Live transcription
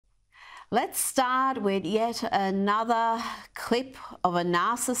Let's start with yet another clip of a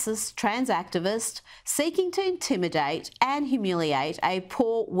narcissist trans activist seeking to intimidate and humiliate a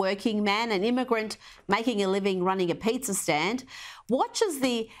poor working man, an immigrant making a living running a pizza stand. Watch as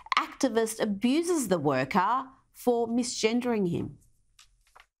the activist abuses the worker for misgendering him.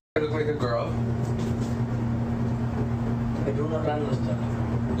 I look like a girl. I do not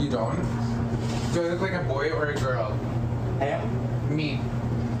understand. You don't? Do I look like a boy or a girl? I am? Me.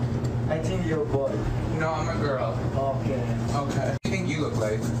 I think you're a boy. No, I'm a girl. Okay. Okay. What do you think you look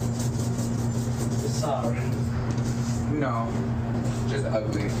like? Sorry. No. Just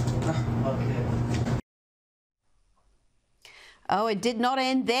ugly. Okay. Oh, it did not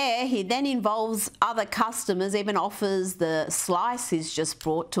end there. He then involves other customers, even offers the slice he's just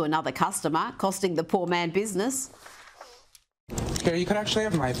brought to another customer, costing the poor man business. Here, you could actually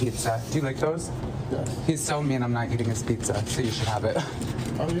have my pizza. Do you like those? Yeah. He's so mean I'm not eating his pizza, so you should have it.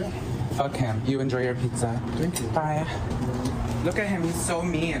 Oh, yeah? Fuck him. You enjoy your pizza. Thank you. Bye. Look at him. He's so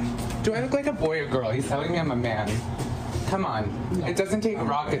mean. Do I look like a boy or girl? He's telling me I'm a man. Come on. No. It doesn't take I'm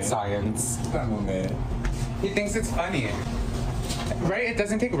rocket a science. I'm a man. He thinks it's funny. Right? It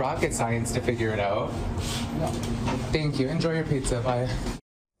doesn't take rocket science to figure it out. No. Thank you. Enjoy your pizza. Bye.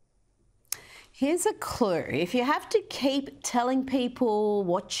 Here's a clue. If you have to keep telling people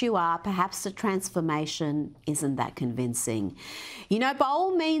what you are, perhaps the transformation isn't that convincing. You know, by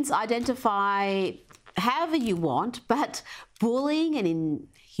all means, identify however you want, but bullying and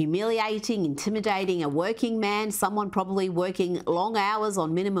humiliating, intimidating a working man, someone probably working long hours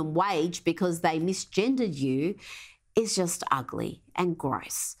on minimum wage because they misgendered you, is just ugly and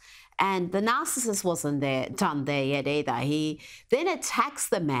gross. And the narcissist wasn't done there yet either. He then attacks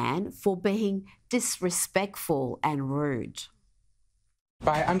the man for being disrespectful and rude.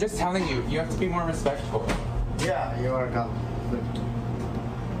 Bye. I'm just telling you, you have to be more respectful. Yeah, you are dumb.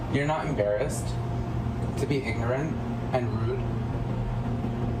 You're not embarrassed to be ignorant and rude?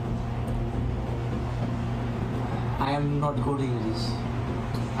 I am not good English.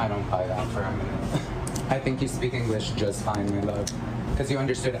 I don't buy that for a minute. I think you speak English just fine, my love. Because you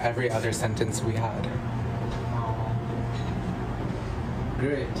understood every other sentence we had.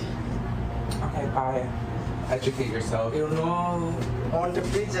 Great. Okay, bye. Educate yourself. You know, on the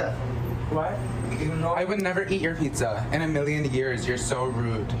pizza. What? You know. I would never eat your pizza. In a million years, you're so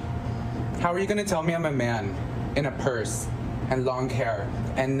rude. How are you gonna tell me I'm a man in a purse and long hair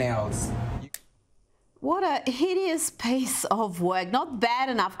and nails? What a hideous piece of work. Not bad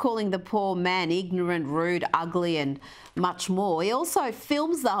enough calling the poor man ignorant, rude, ugly and much more. He also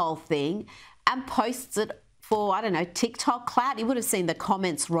films the whole thing and posts it for, I don't know, TikTok clout. You would have seen the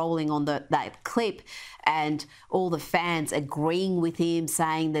comments rolling on that clip and all the fans agreeing with him,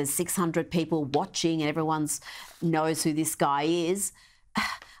 saying there's 600 people watching and everyone knows who this guy is.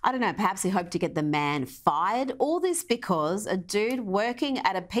 I don't know, perhaps he hoped to get the man fired. All this because a dude working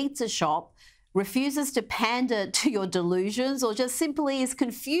at a pizza shop refuses to pander to your delusions or just simply is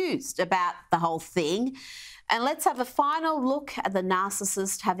confused about the whole thing. And let's have a final look at the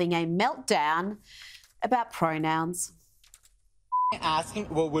narcissist having a meltdown about pronouns. Asking,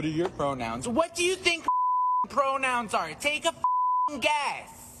 well, what are your pronouns? What do you think pronouns are? Take a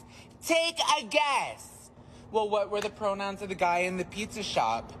guess. Take a guess. Well, what were the pronouns of the guy in the pizza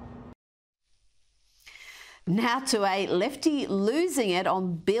shop? Now to a lefty losing it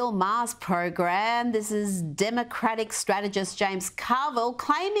on Bill Maher's program. This is Democratic strategist James Carville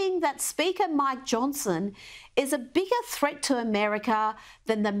claiming that Speaker Mike Johnson is a bigger threat to America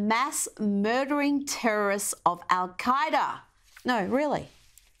than the mass murdering terrorists of Al-Qaeda. No, really.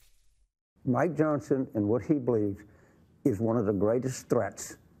 Mike Johnson and what he believes is one of the greatest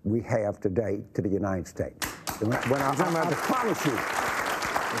threats we have today to the United States. I promise you,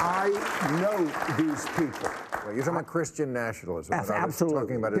 I know these people. Well, you're talking about Christian nationalism.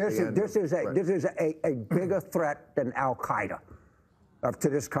 Absolutely. This is a bigger threat than Al-Qaeda to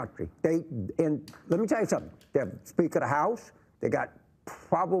this country. And let me tell you something. They're Speaker of the House. They got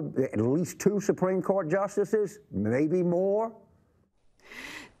probably at least 2 Supreme Court justices, maybe more.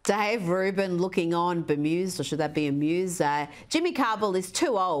 Dave Rubin looking on bemused, or should that be amused? Jimmy Carville is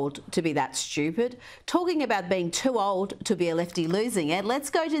too old to be that stupid. Talking about being too old to be a lefty losing it, let's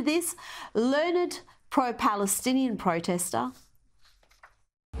go to this learned pro-Palestinian protester.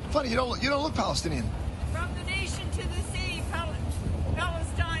 Funny, you don't look Palestinian. From the nation to the sea,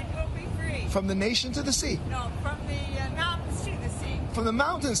 Palestine will be free. From the nation to the sea? No, from the mountains to the sea. From the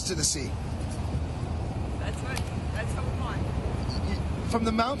mountains to the sea? That's what we want. From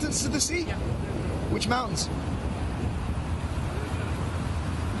the mountains to the sea? Yeah. Which mountains?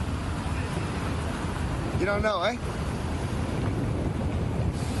 You don't know, eh?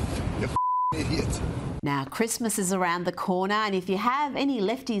 You're Now, Christmas is around the corner, and if you have any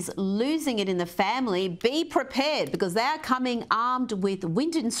lefties losing it in the family, be prepared because they are coming armed with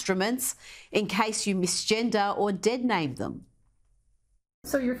wind instruments in case you misgender or dead name them.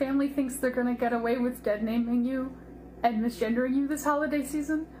 So your family thinks they're going to get away with dead naming you and misgendering you this holiday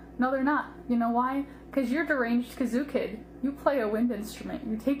season? No, they're not. You know why? Because you're deranged kazoo kid. You play a wind instrument.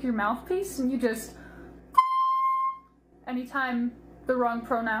 You take your mouthpiece and you just anytime the wrong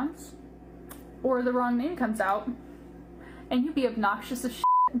pronouns or the wrong name comes out, and you be obnoxious as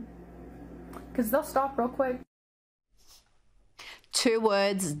shit, because they'll stop real quick. 2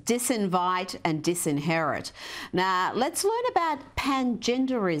 words, disinvite and disinherit. Now, let's learn about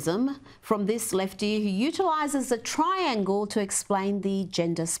pangenderism from this lefty who utilises a triangle to explain the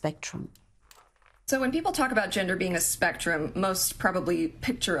gender spectrum. So when people talk about gender being a spectrum, most probably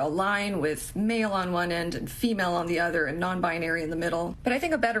picture a line with male on one end and female on the other and non-binary in the middle. But I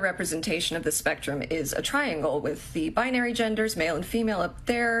think a better representation of the spectrum is a triangle with the binary genders, male and female up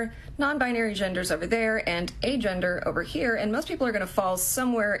there, non-binary genders over there, and agender over here, and most people are going to fall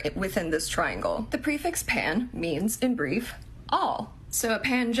somewhere within this triangle. The prefix pan means, in brief, all. So a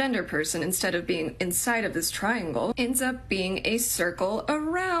pangender person, instead of being inside of this triangle, ends up being a circle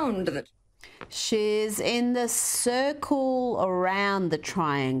around the She's in the circle around the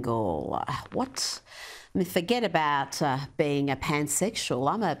triangle. What? I mean, forget about being a pansexual.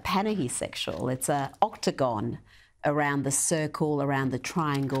 I'm a Panahi-sexual. It's an octagon around the circle, around the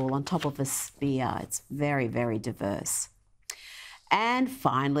triangle, on top of a sphere. It's very, very diverse. And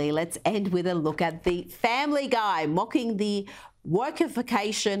finally, let's end with a look at the Family Guy mocking the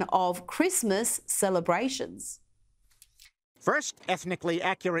wokification of Christmas celebrations. First, ethnically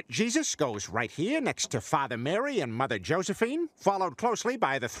accurate Jesus goes right here next to Father Mary and Mother Josephine, followed closely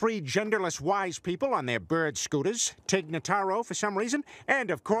by the 3 genderless wise people on their bird scooters, Tig Notaro for some reason,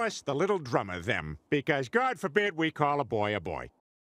 and of course the little drummer them, because God forbid we call a boy a boy.